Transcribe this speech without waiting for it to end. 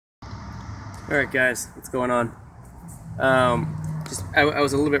Alright guys, what's going on? I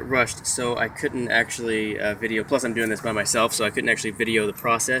was a little bit rushed, so I couldn't actually video, plus I'm doing this by myself, so I couldn't actually video the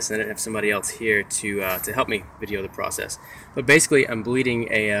process, and I didn't have somebody else here to help me video the process. But basically I'm bleeding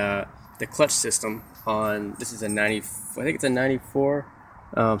the clutch system on, this is a 90, I think it's a 94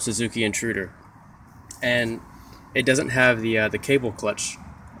 Suzuki Intruder. And it doesn't have the cable clutch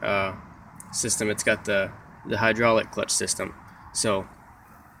system, it's got the hydraulic clutch system. So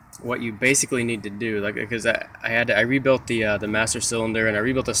what you basically need to do, like, because I rebuilt the master cylinder and I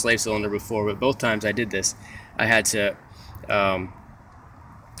rebuilt the slave cylinder before, but both times I did this, I had to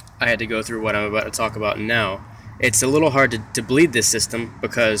go through what I'm about to talk about now. It's a little hard to bleed this system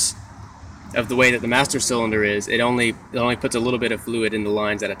because of the way that the master cylinder is. It only puts a little bit of fluid in the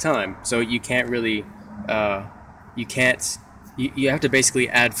lines at a time, so you can't really you have to basically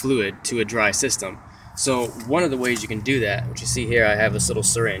add fluid to a dry system. So one of the ways you can do that, which you see here, I have this little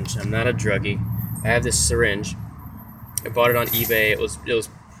syringe. I'm not a druggie. I have this syringe. I bought it on eBay. It was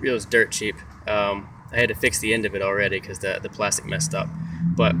dirt cheap. I had to fix the end of it already because the plastic messed up.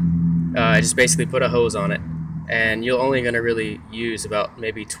 But I just basically put a hose on it, and you're only going to really use about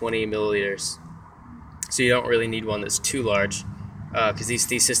maybe 20 milliliters. So you don't really need one that's too large because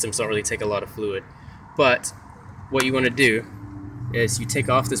these systems don't really take a lot of fluid. But what you want to do is you take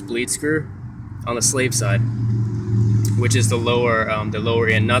off this bleed screw on the slave side, which is the lower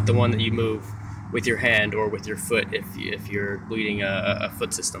end, not the one that you move with your hand or with your foot if you're bleeding a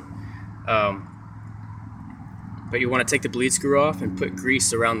foot system. But you want to take the bleed screw off and put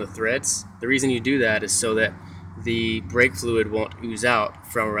grease around the threads. The reason you do that is so that the brake fluid won't ooze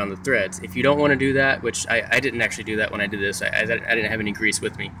out from around the threads. If you don't want to do that, which I didn't actually do that when I did this, I didn't have any grease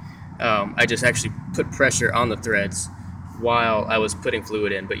with me. I just actually put pressure on the threads while I was putting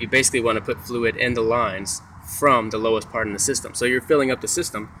fluid in. But you basically want to put fluid in the lines from the lowest part in the system. So you're filling up the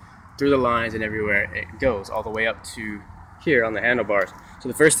system through the lines and everywhere it goes, all the way up to here on the handlebars. So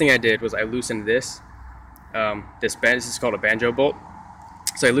the first thing I did was I loosened this. This is called a banjo bolt.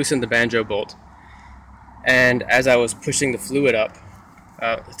 So I loosened the banjo bolt, and as I was pushing the fluid up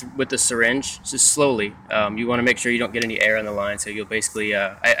with the syringe, just slowly, you want to make sure you don't get any air on the line. So you'll basically,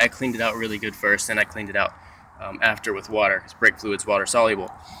 I cleaned it out really good first, and I cleaned it out after with water, because brake fluid's water soluble.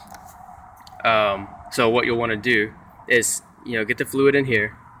 So what you'll want to do is, get the fluid in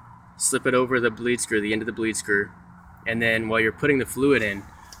here, slip it over the bleed screw, the end of the bleed screw, and then while you're putting the fluid in,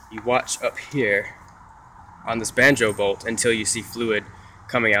 you watch up here on this banjo bolt until you see fluid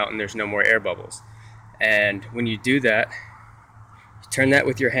coming out and there's no more air bubbles. And when you do that, you turn that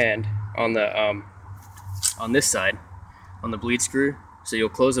with your hand on the on this side, on the bleed screw. So you'll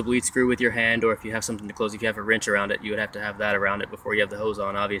close the bleed screw with your hand, or if you have something to close, if you have a wrench around it, you would have to have that around it before you have the hose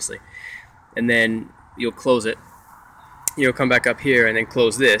on, obviously. And then you'll close it. You'll come back up here and then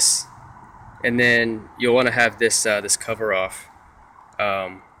close this, and then you'll want to have this this cover off,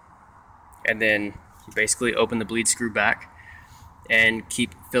 and then you basically open the bleed screw back and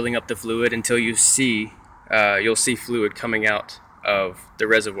keep filling up the fluid until you see you'll see fluid coming out of the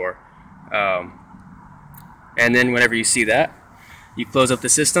reservoir. And then whenever you see that, you close up the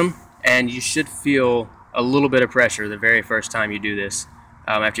system, and you should feel a little bit of pressure the very first time you do this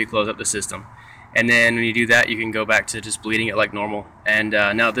after you close up the system. And then when you do that, you can go back to just bleeding it like normal. And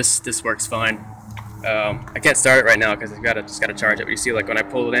now this works fine. I can't start it right now because I've just got to charge it. But you see, like when I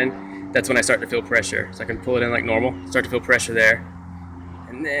pull it in, that's when I start to feel pressure. So I can pull it in like normal, start to feel pressure there,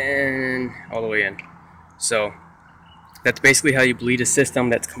 and then all the way in. So that's basically how you bleed a system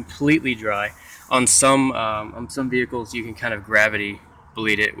that's completely dry. On some vehicles, you can kind of gravity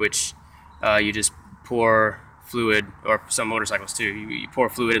bleed it, which you just pour fluid, or some motorcycles too. You pour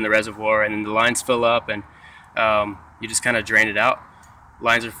fluid in the reservoir, and then the lines fill up, and you just kind of drain it out.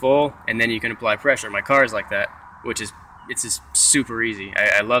 Lines are full, and then you can apply pressure. My car is like that, it's just super easy.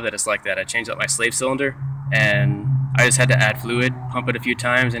 I love that it's like that. I changed out my slave cylinder, and I just had to add fluid, pump it a few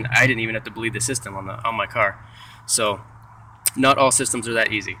times, and I didn't even have to bleed the system on my car. So not all systems are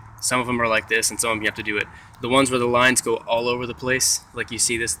that easy. Some of them are like this, and some of them you have to do it. The ones where the lines go all over the place, like you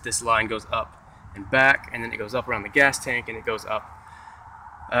see this line goes up and back, and then it goes up around the gas tank, and it goes up.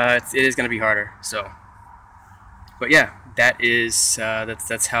 It is going to be harder. So, but yeah,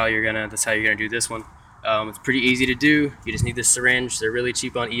 that's how you're gonna do this one. It's pretty easy to do. You just need this syringe. They're really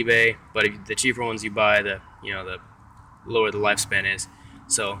cheap on eBay, but the cheaper ones you buy, the lower the lifespan is.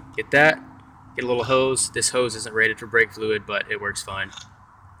 So get that. Get a little hose. This hose isn't rated for brake fluid, but it works fine.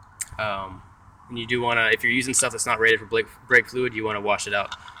 And you do want to, if you're using stuff that's not rated for brake fluid, you want to wash it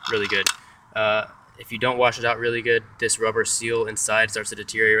out really good. If you don't wash it out really good, this rubber seal inside starts to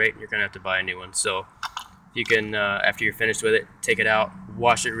deteriorate, and you're going to have to buy a new one. So you can, after you're finished with it, take it out,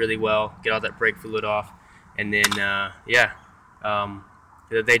 wash it really well, get all that brake fluid off, and then yeah,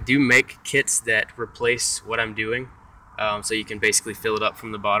 they do make kits that replace what I'm doing, so you can basically fill it up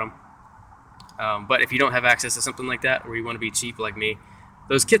from the bottom. But if you don't have access to something like that, or you want to be cheap like me,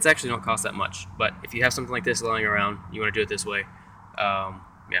 those kits actually don't cost that much. But if you have something like this lying around, you want to do it this way,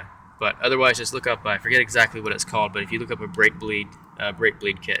 yeah. But otherwise, just look up, I forget exactly what it's called, but if you look up a brake bleed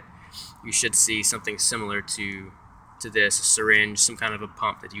kit, you should see something similar to this, a syringe, some kind of a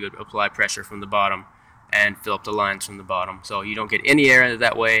pump that you would apply pressure from the bottom and fill up the lines from the bottom. So you don't get any air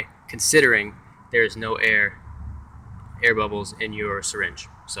that way, considering there is no air bubbles in your syringe.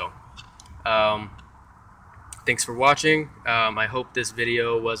 So thanks for watching. I hope this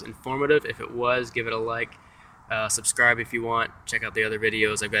video was informative. If it was, give it a like. Subscribe if you want. Check out the other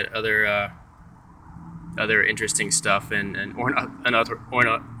videos. I've got other interesting stuff and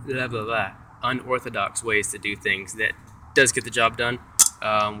unorthodox ways to do things that does get the job done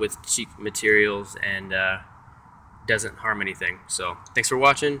with cheap materials and doesn't harm anything. So thanks for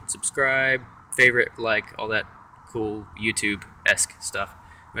watching. Subscribe, favorite, like, all that cool YouTube-esque stuff.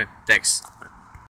 Okay, thanks.